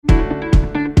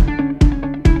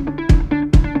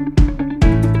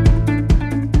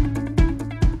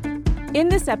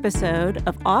this episode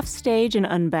of Offstage and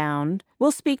Unbound,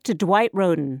 we'll speak to Dwight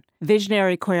Rhoden,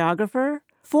 visionary choreographer,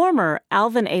 former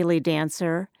Alvin Ailey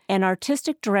dancer, and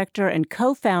artistic director and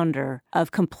co-founder of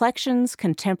Complexions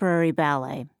Contemporary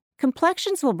Ballet.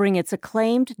 Complexions will bring its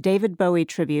acclaimed David Bowie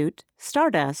tribute,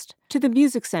 StarDust, to the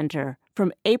Music Center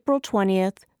from April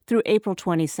 20th through April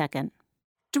 22nd.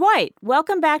 Dwight,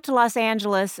 welcome back to Los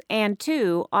Angeles and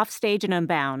to Offstage and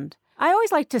Unbound. I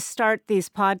always like to start these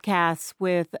podcasts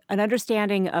with an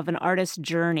understanding of an artist's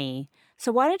journey.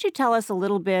 So why don't you tell us a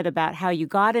little bit about how you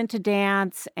got into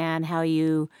dance and how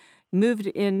you moved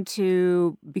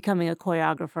into becoming a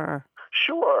choreographer?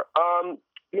 Sure.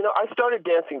 I started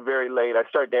dancing very late. I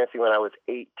started dancing when I was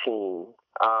 18.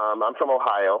 I'm from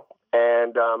Ohio,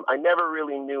 and I never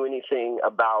really knew anything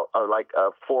about a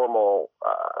formal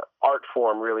art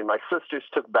form, really. My sisters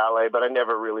took ballet, but I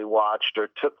never really watched or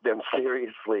took them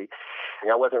seriously.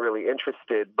 I wasn't really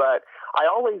interested, but I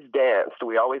always danced.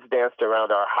 We always danced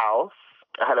around our house.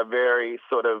 I had a very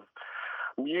sort of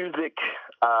music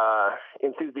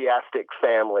enthusiastic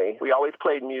family. We always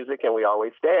played music and we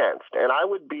always danced. And I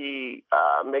would be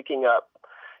making up,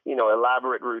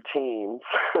 elaborate routines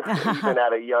even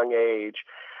at a young age.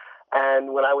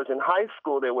 And when I was in high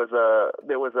school, there was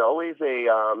always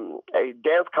a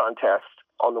dance contest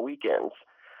on the weekends.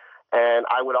 And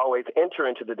I would always enter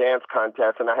into the dance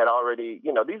contest, and I had already,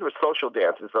 these were social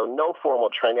dances, so no formal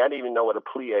training. I didn't even know what a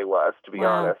plie was, to be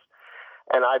honest.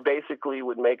 And I basically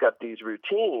would make up these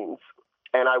routines,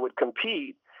 and I would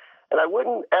compete, and I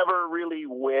wouldn't ever really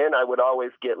win. I would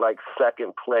always get like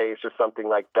second place or something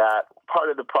like that. Part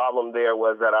of the problem there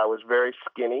was that I was very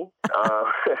skinny.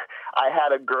 I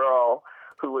had a girl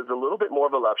who was a little bit more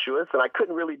voluptuous, and I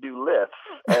couldn't really do lifts.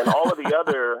 And all of the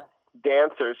other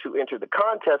dancers who entered the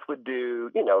contest would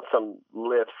do, some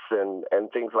lifts and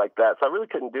things like that. So I really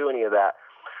couldn't do any of that.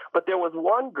 But there was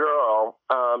one girl,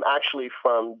 actually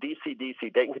from DC,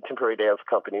 Dayton Contemporary Dance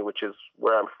Company, which is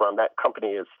where I'm from. That company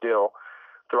is still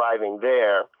thriving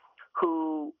there,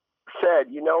 who said,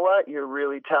 you know what, you're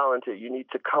really talented. You need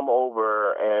to come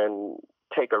over and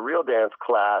take a real dance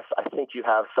class. I think you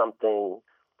have something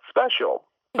special.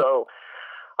 So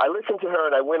I listened to her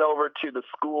and I went over to the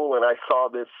school and I saw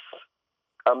this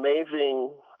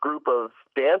amazing group of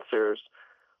dancers.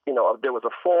 There was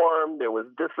a form, there was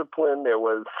discipline, there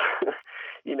was,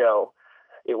 it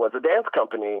was a dance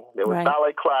company, there was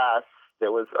ballet class,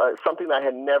 there was something that I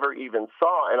had never even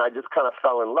saw, and I just kind of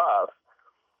fell in love.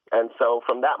 And so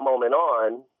from that moment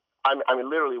on, I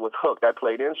literally was hooked. I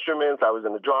played instruments, I was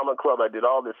in the drama club, I did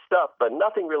all this stuff, but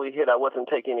nothing really hit. I wasn't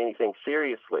taking anything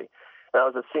seriously. And I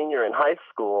was a senior in high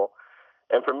school,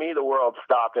 and for me, the world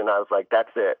stopped, and I was like,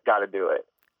 that's it, got to do it.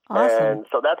 Awesome. And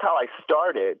so that's how I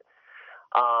started.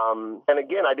 And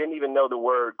again, I didn't even know the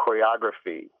word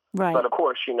choreography. Right. But of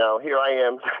course, here I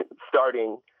am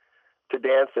starting to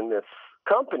dance in this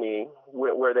company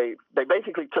where they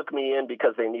basically took me in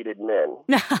because they needed men,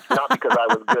 not because I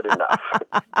was good enough.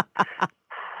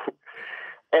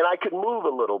 And I could move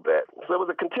a little bit. So it was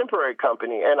a contemporary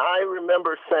company. And I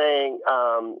remember saying,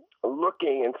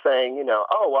 looking and saying,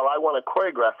 I want to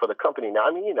choreograph for the company now.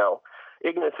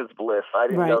 Ignorance is bliss. I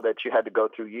didn't know that you had to go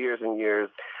through years and years.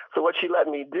 So what she let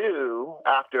me do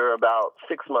after about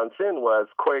 6 months in was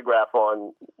choreograph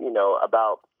on,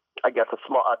 about, I guess,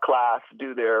 a class,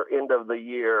 do their end of the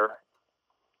year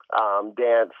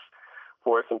dance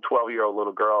for some 12-year-old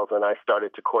little girls, and I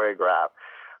started to choreograph.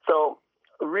 So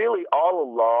really all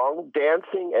along,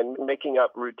 dancing and making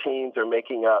up routines or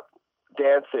making up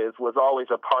dances was always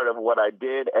a part of what I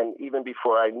did, and even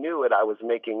before I knew it, I was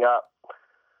making up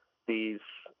these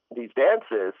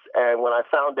dances. And when I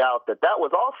found out that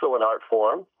was also an art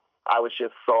form, I was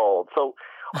just sold. So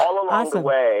all along the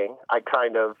way, I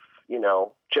kind of,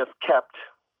 just kept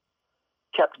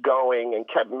going and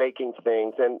kept making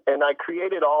things. And I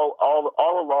created all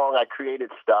along, I created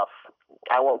stuff.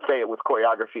 I won't say it was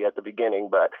choreography at the beginning,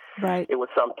 but it was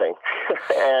something.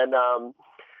 And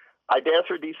I danced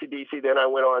for DC. Then I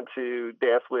went on to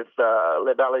dance with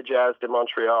Ballet Jazz De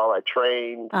Montreal. I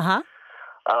trained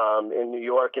in New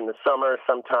York in the summer,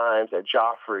 sometimes at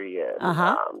Joffrey and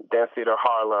Dance Theater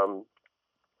Harlem.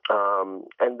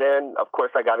 And then, of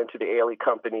course, I got into the Ailey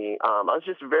company. I was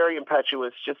just very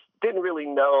impetuous, just didn't really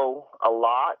know a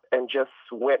lot and just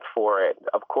went for it.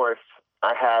 Of course,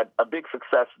 I had a big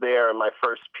success there in my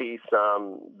first piece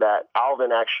that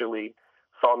Alvin actually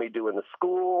saw me do in the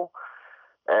school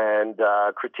and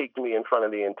critiqued me in front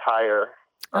of the entire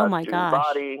student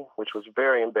body, which was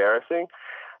very embarrassing.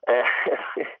 And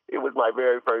it was my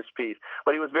very first piece.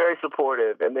 But he was very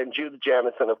supportive. And then Judith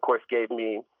Jamison, of course, gave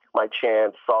me my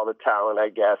chance, saw the talent, I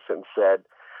guess, and said,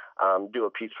 do a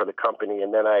piece for the company.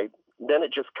 And then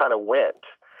it just kind of went.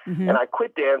 Mm-hmm. And I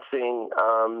quit dancing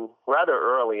rather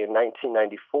early in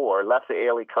 1994, left the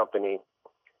Ailey company,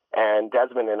 and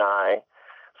Desmond and I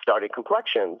started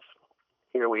Complexions.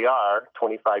 Here we are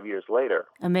 25 years later.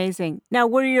 Amazing. Now,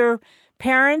 were your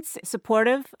parents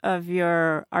supportive of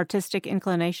your artistic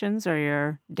inclinations or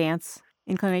your dance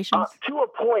inclinations? To a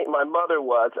point, my mother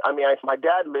was. I mean, my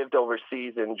dad lived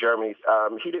overseas in Germany.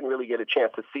 He didn't really get a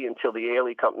chance to see until the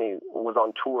Ailey company was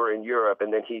on tour in Europe,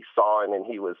 and then he saw it, and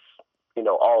he was,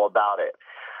 all about it.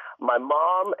 My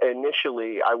mom,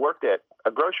 initially, I worked at a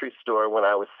grocery store when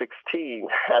I was 16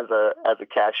 as a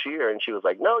cashier, and she was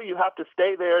like, "No, you have to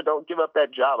stay there. Don't give up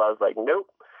that job." I was like, "Nope."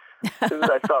 As soon as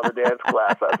I saw the dance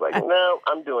class, I was like, "No,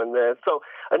 I'm doing this." So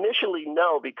initially,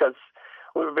 no, because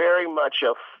we were very much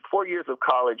 4 years of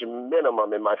college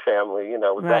minimum in my family. It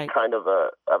was Right. that kind of a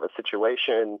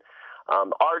situation.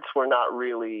 Arts were not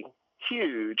really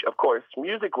huge. Of course,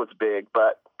 music was big,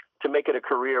 but to make it a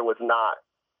career was not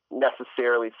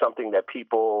necessarily something that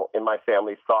people in my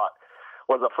family thought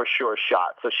was a for sure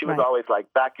shot. So she was Right. always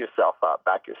like, back yourself up.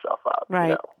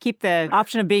 Right. Keep the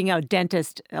option of being a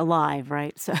dentist alive,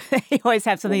 right? So you always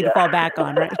have something to fall back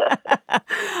on, right?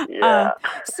 Yeah.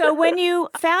 So when you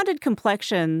founded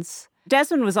Complexions,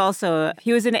 Desmond was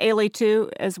he was in Ailey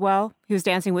too as well? He was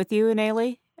dancing with you in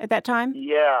Ailey at that time?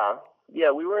 Yeah,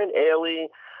 we were in Ailey.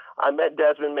 I met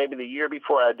Desmond maybe the year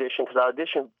before I auditioned, because I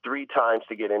auditioned 3 times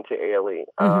to get into Ailey,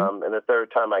 and the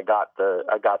third time I got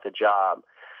the job.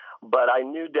 But I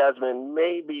knew Desmond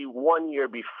maybe 1 year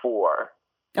before.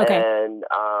 Okay. And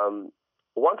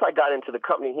once I got into the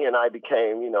company, he and I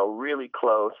became, really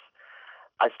close.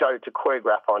 I started to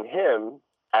choreograph on him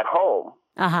at home.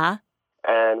 Uh-huh.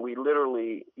 And we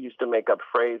literally used to make up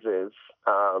phrases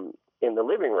in the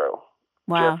living room.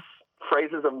 Wow. Just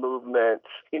phrases of movement.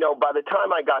 By the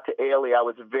time I got to Ailey, I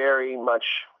was very much,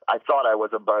 I thought I was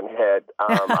a bunhead.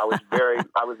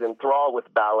 I was enthralled with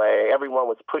ballet. Everyone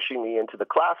was pushing me into the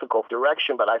classical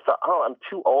direction, but I thought, I'm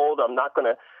too old. I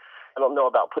don't know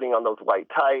about putting on those white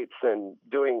tights and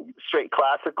doing straight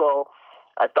classical.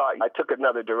 I thought I took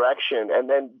another direction. And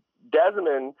then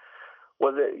Desmond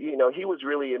he was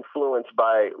really influenced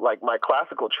by like my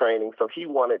classical training. So he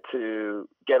wanted to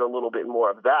get a little bit more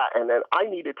of that. And then I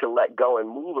needed to let go and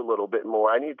move a little bit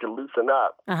more. I needed to loosen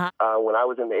up when I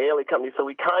was in the Ailey company. So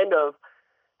we kind of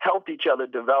helped each other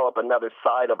develop another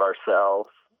side of ourselves.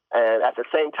 And at the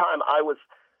same time, I was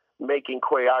making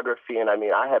choreography. And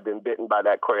I had been bitten by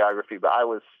that choreography, but I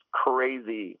was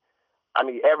crazy.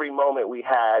 Every moment we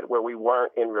had where we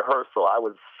weren't in rehearsal, I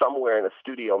was somewhere in a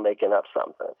studio making up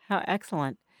something. How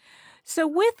excellent. So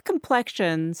with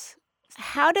Complexions,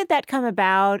 how did that come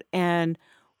about, and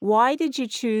why did you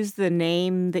choose the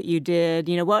name that you did?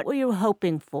 What were you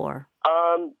hoping for?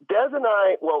 Des and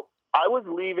I was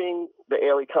leaving the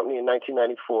Ailey company in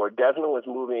 1994. Desmond was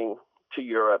moving to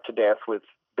Europe to dance with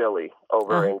Billy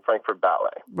over in Frankfurt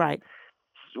Ballet. Right.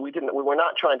 We were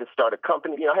not trying to start a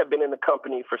company. I had been in the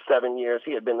company for 7 years.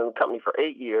 He had been in the company for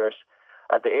 8 years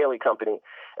at the Ailey company.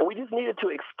 And we just needed to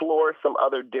explore some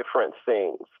other different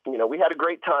things. We had a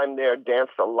great time there,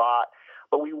 danced a lot,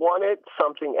 but we wanted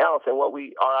something else. And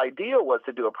our idea was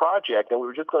to do a project, and we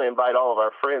were just going to invite all of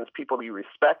our friends, people we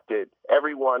respected,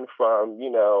 everyone from,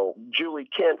 Julie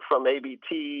Kent from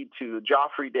ABT to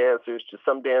Joffrey dancers to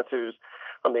some dancers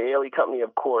from the Ailey company,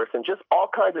 of course, and just all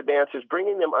kinds of dancers,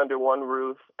 bringing them under one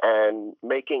roof and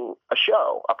making a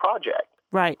show, a project.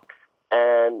 Right.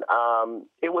 And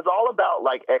it was all about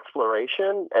like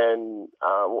exploration. And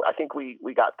I think we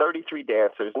got 33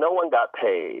 dancers. No one got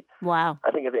paid. Wow.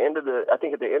 I think at the end of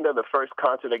the first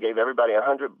concert, I gave everybody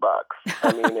 $100.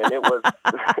 And it was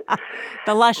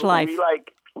the lush life.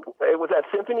 It was at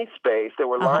Symphony Space. There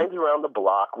were lines around the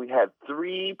block. We had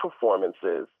 3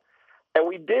 performances. And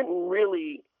we didn't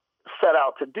really set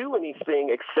out to do anything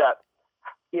except,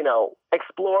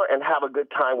 explore and have a good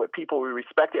time with people we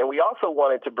respected. And we also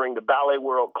wanted to bring the ballet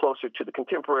world closer to the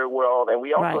contemporary world. And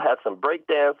we also had some break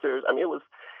dancers. It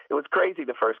was crazy,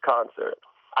 the first concert.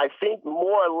 I think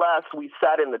more or less we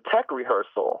sat in the tech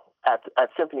rehearsal at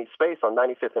Symphony Space on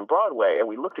 95th and Broadway, and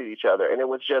we looked at each other, and it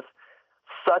was just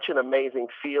such an amazing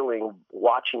feeling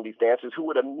watching these dancers who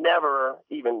would have never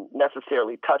even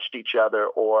necessarily touched each other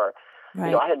or...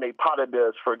 I had made pas de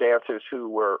deux for dancers who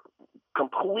were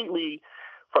completely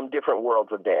from different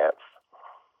worlds of dance.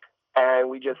 And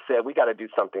we just said, we got to do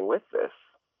something with this.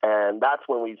 And that's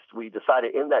when we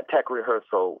decided in that tech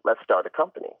rehearsal, let's start a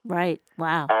company. Right.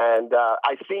 Wow. And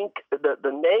I think the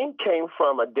name came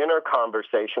from a dinner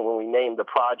conversation when we named the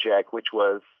project, which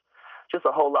was just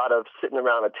a whole lot of sitting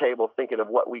around a table thinking of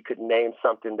what we could name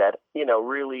something that,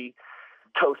 really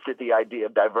toasted the idea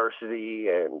of diversity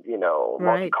and,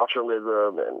 Right.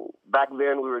 multiculturalism. And back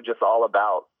then we were just all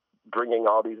about bringing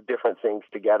all these different things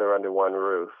together under one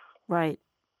roof. Right.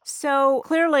 So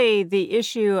clearly the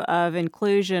issue of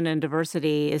inclusion and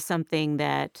diversity is something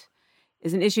that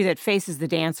is an issue that faces the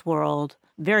dance world,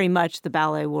 very much the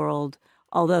ballet world,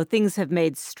 although things have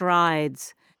made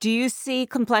strides. Do you see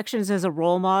Complexions as a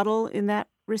role model in that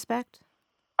respect?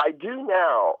 I do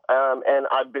now, and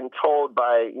I've been told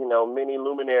by, many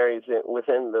luminaries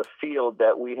within the field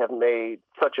that we have made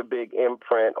such a big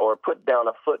imprint or put down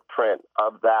a footprint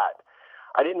of that.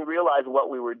 I didn't realize what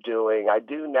we were doing. I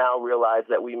do now realize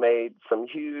that we made some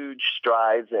huge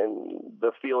strides in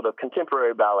the field of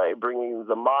contemporary ballet, bringing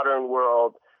the modern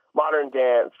world, modern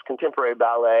dance, contemporary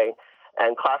ballet,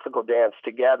 and classical dance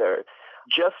together,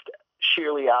 just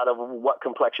sheerly out of what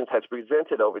Complexions has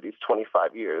presented over these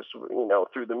 25 years,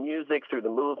 through the music, through the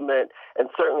movement, and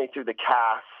certainly through the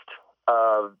cast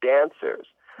of dancers.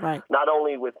 Right. Not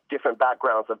only with different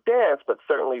backgrounds of dance, but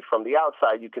certainly from the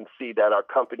outside, you can see that our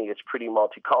company is pretty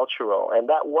multicultural. And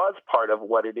that was part of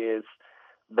what it is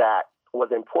that was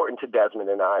important to Desmond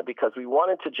and I, because we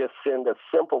wanted to just send a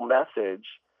simple message.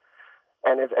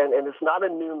 And it's not a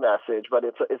new message, but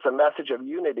it's a message of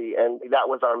unity. And that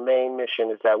was our main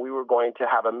mission, is that we were going to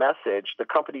have a message. The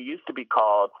company used to be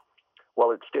called,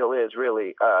 well, it still is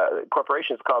really,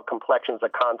 corporation is called Complexions, a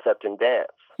Concept in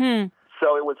Dance.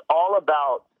 So it was all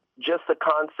about just the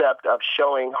concept of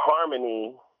showing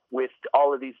harmony with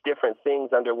all of these different things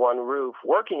under one roof,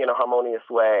 working in a harmonious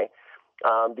way,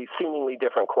 these seemingly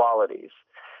different qualities.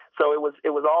 So it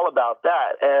was all about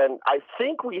that. And I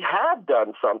think we have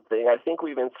done something. I think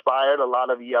we've inspired a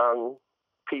lot of young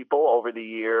people over the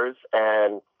years,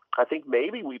 and I think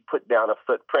maybe we put down a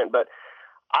footprint. But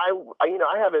I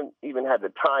haven't even had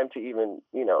the time to even,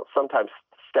 sometimes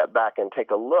step back and take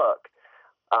a look.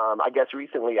 I guess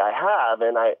recently I have,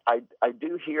 and I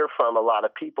do hear from a lot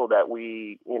of people that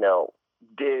we,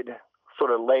 did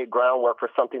sort of lay groundwork for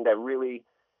something that really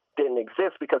didn't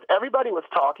exist, because everybody was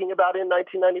talking about it in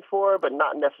 1994, but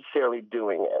not necessarily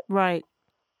doing it. Right.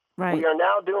 We are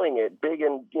now doing it big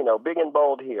and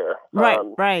bold here.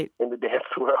 Right. In the dance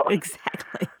world.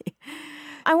 Exactly.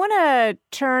 I want to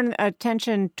turn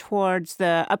attention towards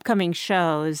the upcoming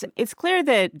shows. It's clear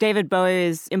that David Bowie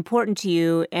is important to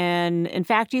you, and in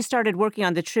fact, you started working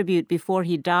on the tribute before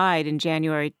he died in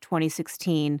January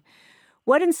 2016.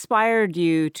 What inspired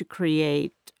you to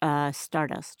create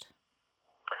StarDust?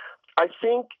 I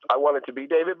think I wanted to be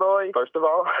David Bowie, first of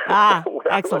all.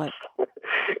 Excellent.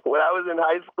 When I was in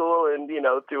high school and,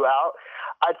 throughout,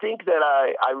 I think that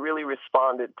I really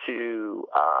responded to,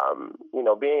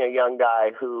 being a young guy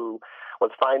who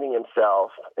was finding himself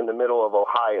in the middle of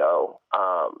Ohio.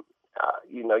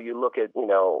 You look at,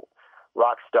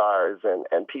 rock stars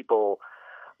and people,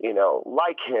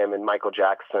 like him and Michael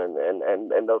Jackson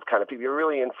and those kind of people. You're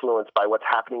really influenced by what's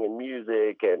happening in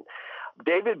music. And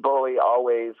David Bowie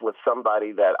always was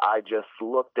somebody that I just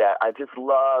looked at. I just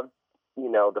loved,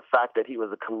 the fact that he was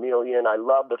a chameleon. I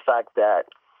love the fact that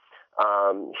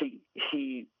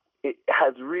he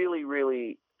has really,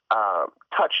 really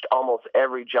touched almost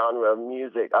every genre of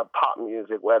music, of pop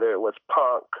music, whether it was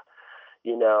punk,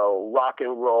 rock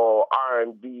and roll,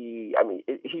 R&B. I mean,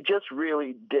 he just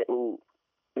really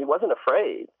he wasn't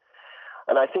afraid.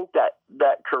 And I think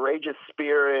that courageous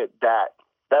spirit, that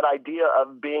idea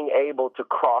of being able to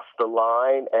cross the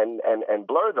line and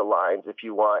blur the lines, if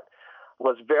you want,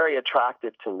 was very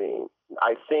attractive to me.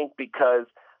 I think because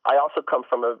I also come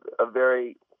from a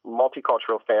very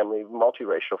multicultural family,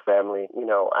 multiracial family.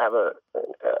 I have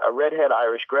a redhead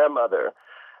Irish grandmother,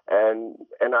 and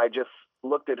I just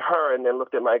looked at her and then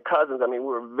looked at my cousins. I mean, we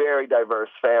were a very diverse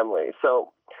family.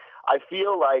 So I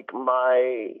feel like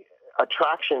my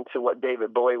attraction to what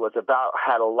David Bowie was about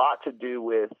had a lot to do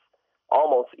with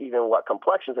almost even what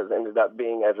Complexions has ended up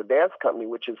being as a dance company,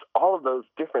 which is all of those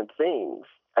different things.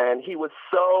 And he was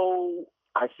so,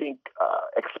 I think,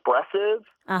 expressive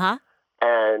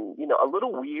and, a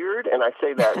little weird. And I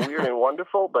say that weird and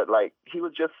wonderful, but he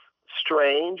was just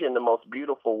strange in the most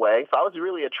beautiful way. So I was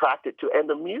really attracted to, and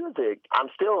the music, I'm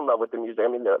still in love with the music.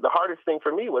 I mean, the hardest thing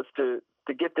for me was to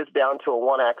get this down to a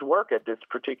one-act work at this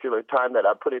particular time that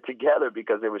I put it together,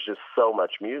 because there was just so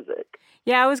much music.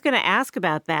 Yeah, I was going to ask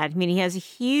about that. I mean, he has a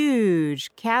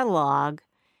huge catalog.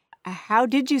 How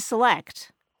did you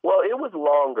select? Well, it was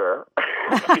longer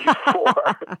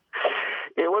before.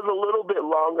 it was a little bit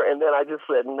longer, and then I just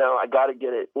said, no, I got to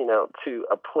get it, to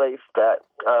a place that,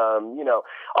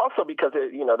 also because,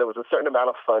 there was a certain amount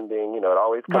of funding, it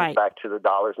always comes back to the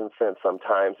dollars and cents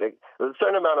sometimes. There was a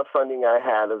certain amount of funding I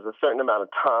had, there was a certain amount of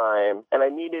time, and I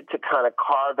needed to kind of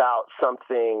carve out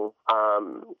something,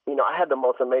 I had the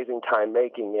most amazing time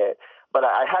making it, but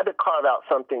I had to carve out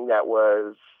something that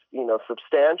was,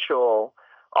 substantial.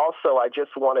 Also, I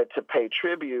just wanted to pay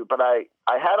tribute, but I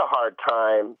had a hard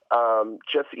time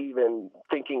just even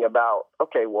thinking about,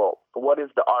 okay, well, what is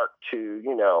the arc to,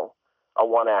 a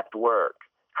one-act work?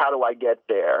 How do I get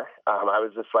there? I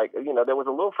was just like, there was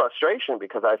a little frustration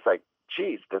because I was like,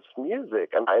 geez, this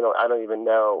music, and I don't even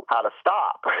know how to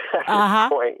stop at this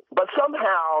point. But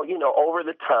somehow, over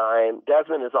the time,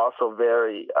 Desmond is also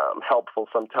very helpful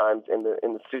sometimes in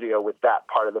the studio with that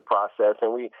part of the process,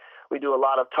 and we do a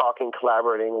lot of talking,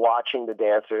 collaborating, watching the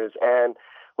dancers, and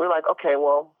we're like, okay,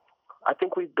 well, I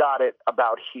think we've got it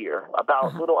about here,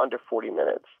 about a little under 40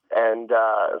 minutes. And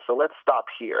so let's stop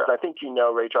here. I think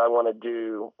Rachel, I want to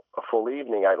do a full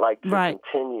evening. I'd like to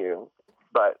continue.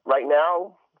 But right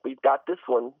now, we've got this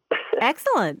one.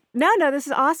 Excellent. No, this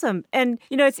is awesome. And,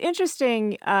 it's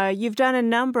interesting. You've done a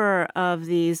number of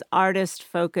these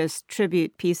artist-focused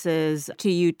tribute pieces to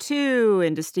U2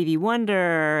 and to Stevie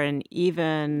Wonder and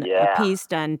even a piece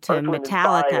done to Earth, Wind &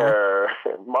 Metallica. Fire,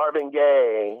 Marvin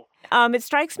Gaye. It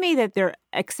strikes me that they're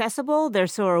accessible. They're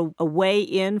sort of a way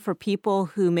in for people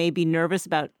who may be nervous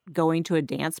about going to a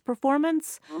dance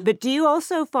performance. Mm-hmm. But do you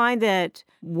also find that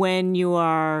when you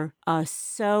are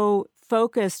so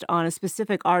focused on a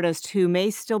specific artist who may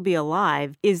still be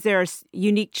alive, is there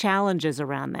unique challenges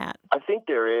around that? I think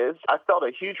there is. I felt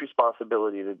a huge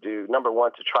responsibility to do, number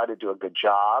one, to try to do a good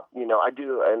job. I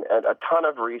do a ton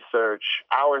of research,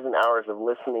 hours and hours of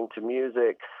listening to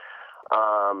music,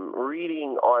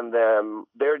 reading on them,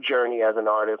 their journey as an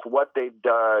artist, what they've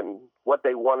done, what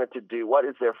they wanted to do, what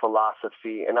is their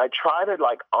philosophy. And I try to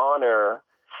honor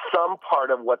some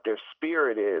part of what their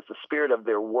spirit is, the spirit of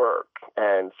their work,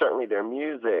 and certainly their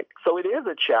music. So it is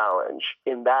a challenge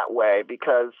in that way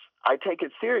because I take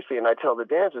it seriously and I tell the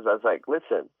dancers, I was like,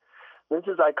 listen, this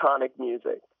is iconic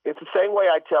music. It's the same way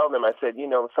I tell them. I said,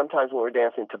 sometimes when we're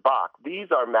dancing to Bach, these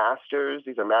are masters,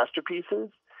 these are masterpieces.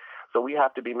 So we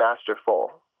have to be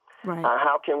masterful. Right.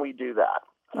 How can we do that?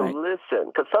 So listen,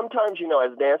 because sometimes,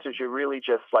 as dancers, you're really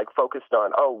just focused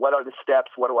on, what are the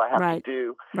steps? What do I have to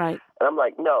do? Right. And I'm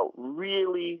like, no,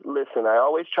 really listen. I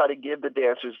always try to give the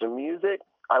dancers the music.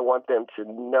 I want them to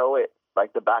know it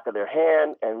like the back of their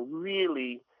hand and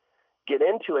really get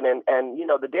into it. And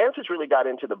the dancers really got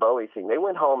into the Bowie thing. They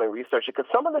went home and researched it because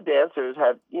some of the dancers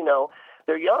have,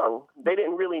 they're young. They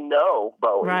didn't really know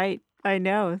Bowie. Right. I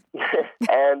know.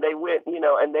 And they went,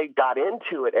 and they got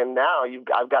into it. And now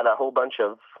I've got a whole bunch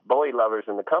of Bowie lovers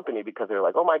in the company because they're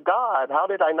like, oh, my God, how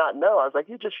did I not know? I was like,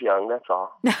 you're just young. That's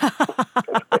all.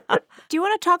 Do you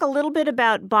want to talk a little bit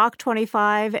about Bach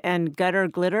 25 and Gutter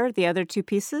Glitter, the other two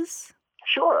pieces?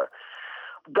 Sure.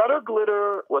 Gutter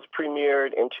Glitter was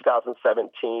premiered in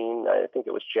 2017. I think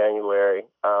it was January.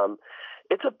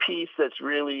 It's a piece that's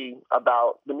really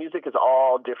about, the music is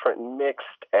all different, mixed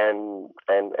and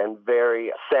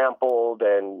very sampled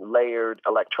and layered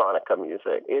electronica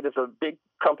music. It is a big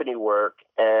company work,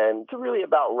 and it's really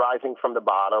about rising from the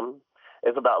bottom.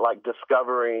 It's about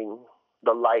discovering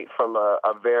the light from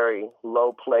a very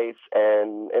low place,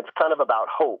 and it's kind of about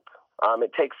hope.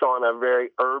 It takes on a very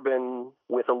urban,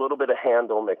 with a little bit of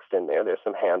Handel mixed in there. There's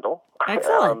some Handel.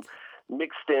 Excellent.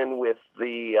 Mixed in with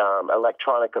the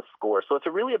electronica score. So it's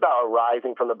really about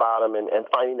rising from the bottom and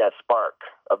finding that spark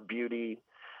of beauty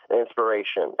and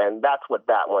inspiration. And that's what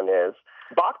that one is.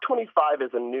 Bach 25 is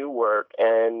a new work,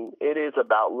 and it is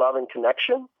about love and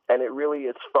connection. And it really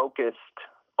is focused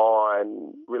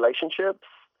on relationships,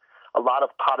 a lot of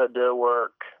pas de deux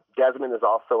work. Desmond is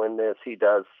also in this. He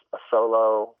does a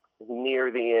solo near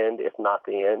the end, if not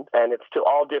the end. And it's to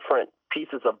all different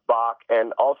pieces of Bach.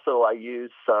 And also I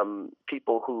use some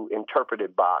people who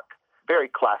interpreted Bach, very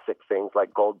classic things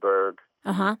like Goldberg,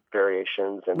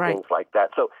 variations and things like that.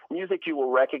 So music you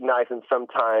will recognize, and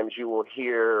sometimes you will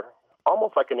hear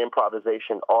almost like an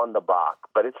improvisation on the Bach,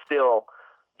 but it's still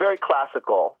very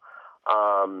classical,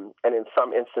 and in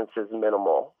some instances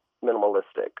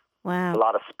minimalistic. Wow. A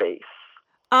lot of space.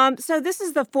 So this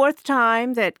is the fourth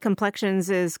time that Complexions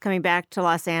is coming back to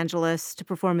Los Angeles to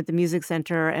perform at the Music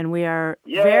Center, and we are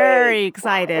very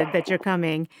excited that you're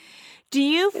coming. Do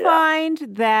you find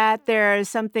that there's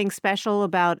something special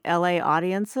about LA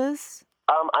audiences?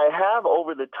 I have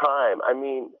over the time. I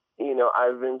mean,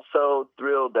 I've been so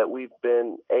thrilled that we've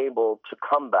been able to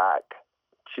come back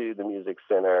to the Music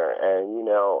Center, and,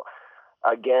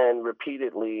 again,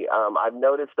 repeatedly. I've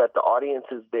noticed that the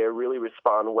audiences there really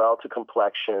respond well to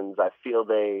Complexions. I feel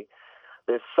there's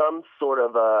some sort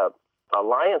of a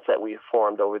alliance that we've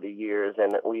formed over the years,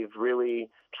 and that we've really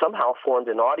somehow formed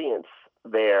an audience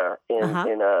there in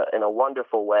a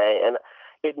wonderful way. And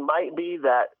it might be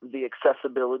that the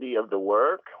accessibility of the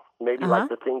work, maybe like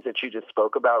the things that you just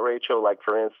spoke about, Rachel, like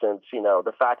for instance,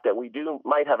 the fact that we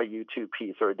might have a U2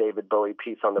 piece or a David Bowie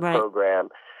piece on the program.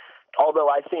 Although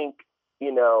I think,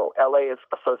 LA is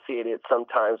associated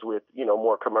sometimes with,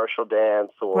 more commercial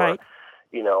dance or,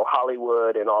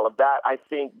 Hollywood and all of that. I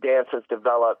think dance has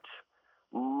developed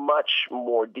much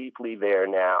more deeply there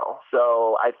now.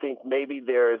 So I think maybe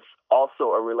there's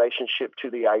also a relationship to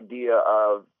the idea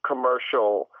of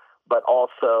commercial, but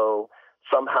also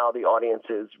somehow the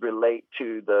audiences relate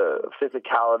to the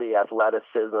physicality,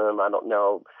 athleticism, I don't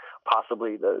know,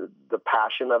 possibly the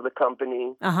passion of the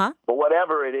company. But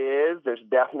whatever it is, there's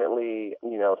definitely,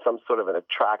 some sort of an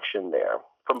attraction there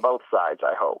from both sides,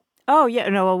 I hope. Oh, yeah.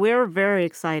 No, well, we're very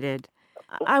excited.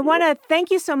 I want to thank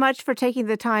you so much for taking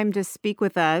the time to speak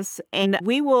with us, and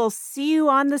we will see you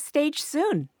on the stage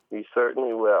soon. We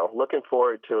certainly will. Looking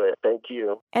forward to it. Thank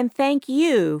you. And thank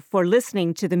you for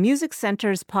listening to the Music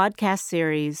Center's podcast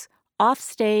series,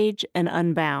 Offstage and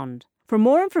Unbound. For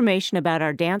more information about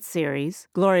our dance series,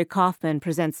 Gloria Kaufman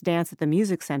Presents Dance at the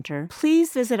Music Center,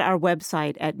 please visit our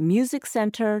website at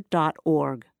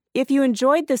musiccenter.org. If you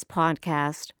enjoyed this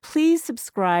podcast, please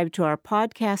subscribe to our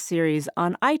podcast series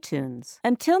on iTunes.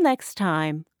 Until next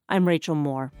time, I'm Rachel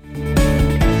Moore.